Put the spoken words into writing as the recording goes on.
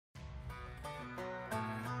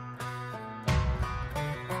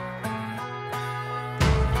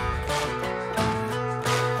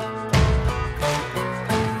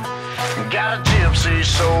say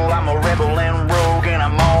so. I'm a rebel and rogue, and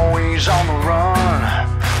I'm always on the run.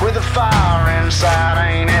 With a fire inside, I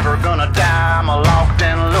ain't ever gonna die. I'm a locked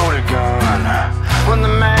and loaded gun. When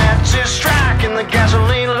the match is striking the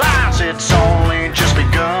gasoline lights, it's only just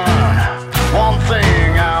begun. One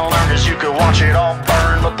thing I learned is you could watch it all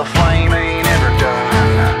burn, but the flame ain't ever done.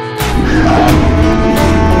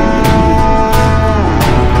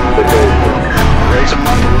 Raise 'em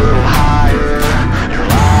up a little higher. You're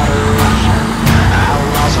lighters,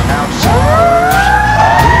 outlaws and outsiders.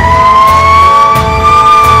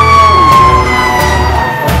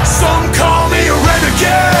 Some call me a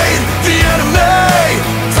renegade, the enemy.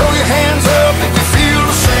 Throw your hands up if you feel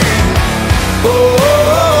the same.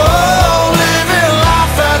 Oh, living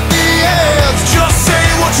life at the edge. Just say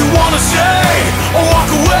what you wanna say or walk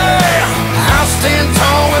away. I'll stand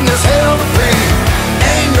tall when there's hell to pay.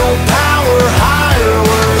 Ain't no power higher.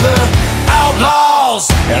 We're the outlaws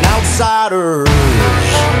and outsiders.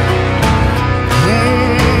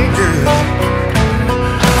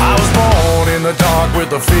 I was born in the dark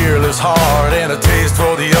with a fearless heart and a taste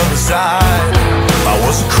for the other side. I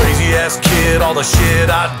was a crazy ass kid, all the shit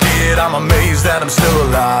I did, I'm amazed that I'm still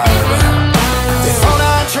alive. They thought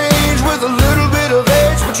I'd change with a little bit of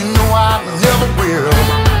age, but you know I never will.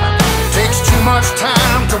 Takes too much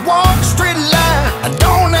time to walk straight